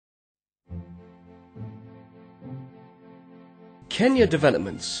Kenya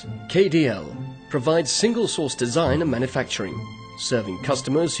Developments, KDL, provides single-source design and manufacturing, serving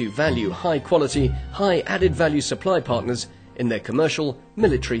customers who value high-quality, high-added-value supply partners in their commercial,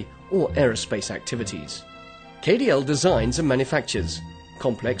 military or aerospace activities. KDL designs and manufactures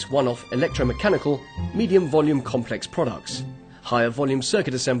complex one-off electromechanical, medium-volume complex products, higher-volume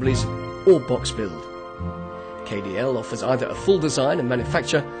circuit assemblies or box build. KDL offers either a full design and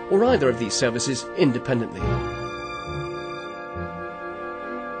manufacture or either of these services independently.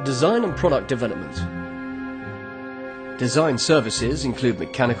 Design and product development. Design services include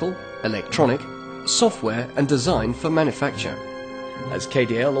mechanical, electronic, software and design for manufacture. As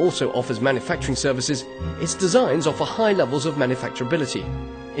KDL also offers manufacturing services, its designs offer high levels of manufacturability.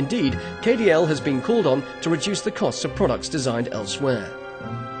 Indeed, KDL has been called on to reduce the costs of products designed elsewhere.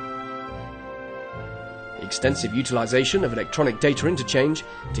 Extensive utilization of electronic data interchange,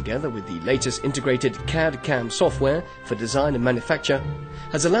 together with the latest integrated CAD/CAM software for design and manufacture,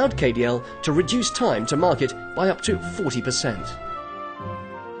 has allowed KDL to reduce time to market by up to 40%.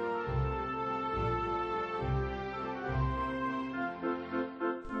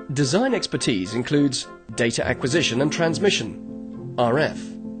 Design expertise includes data acquisition and transmission,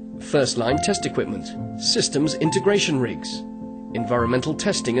 RF, first-line test equipment, systems integration rigs, environmental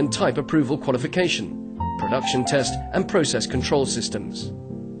testing and type approval qualification, production test and process control systems.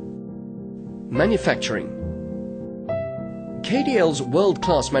 Manufacturing. KDL's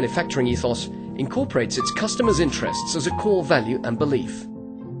world-class manufacturing ethos incorporates its customers' interests as a core value and belief.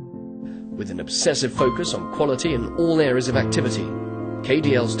 With an obsessive focus on quality in all areas of activity,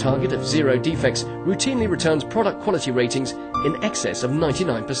 KDL's target of 0 defects routinely returns product quality ratings in excess of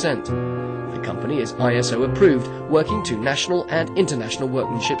 99%. The company is ISO approved, working to national and international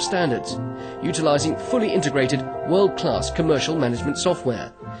workmanship standards, utilizing fully integrated world-class commercial management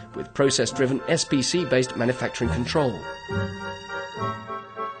software with process-driven SPC-based manufacturing control.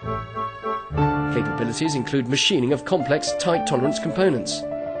 Capabilities include machining of complex tight-tolerance components,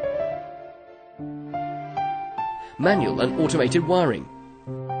 manual and automated wiring,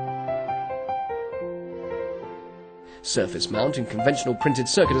 surface mount and conventional printed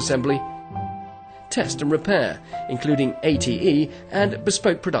circuit assembly, test and repair, including ATE and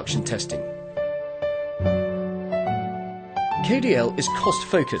bespoke production testing. KDL is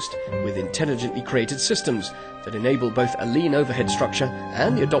cost-focused with intelligently created systems that enable both a lean overhead structure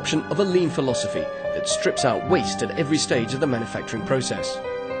and the adoption of a lean philosophy that strips out waste at every stage of the manufacturing process.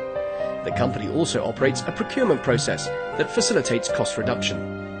 The company also operates a procurement process that facilitates cost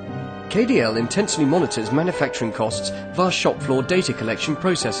reduction. KDL intensely monitors manufacturing costs via shop floor data collection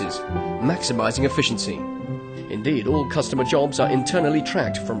processes, maximizing efficiency. Indeed, all customer jobs are internally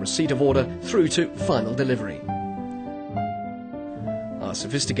tracked from receipt of order through to final delivery. Our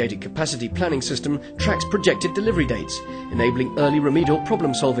sophisticated capacity planning system tracks projected delivery dates, enabling early remedial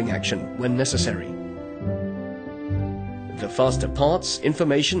problem-solving action when necessary. The faster parts,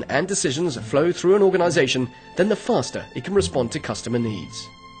 information and decisions flow through an organization, then the faster it can respond to customer needs.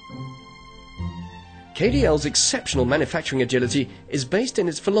 KDL's exceptional manufacturing agility is based in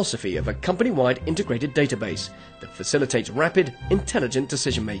its philosophy of a company-wide integrated database that facilitates rapid, intelligent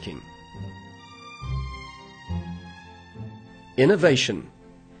decision-making. Innovation.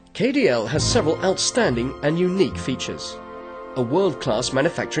 KDL has several outstanding and unique features. A world-class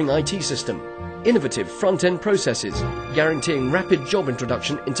manufacturing IT system, innovative front-end processes guaranteeing rapid job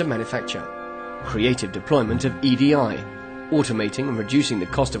introduction into manufacture, creative deployment of EDI, automating and reducing the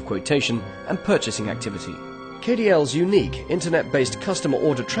cost of quotation and purchasing activity. KDL's unique internet-based customer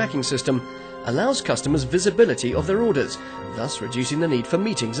order tracking system allows customers visibility of their orders, thus reducing the need for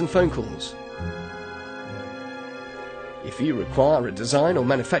meetings and phone calls. If you require a design or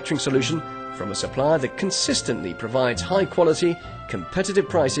manufacturing solution from a supplier that consistently provides high quality, competitive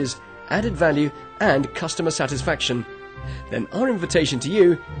prices, added value and customer satisfaction, then our invitation to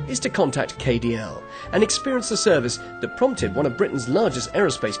you is to contact KDL and experience the service that prompted one of Britain's largest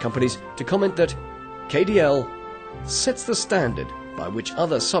aerospace companies to comment that KDL sets the standard by which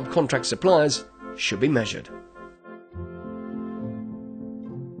other subcontract suppliers should be measured.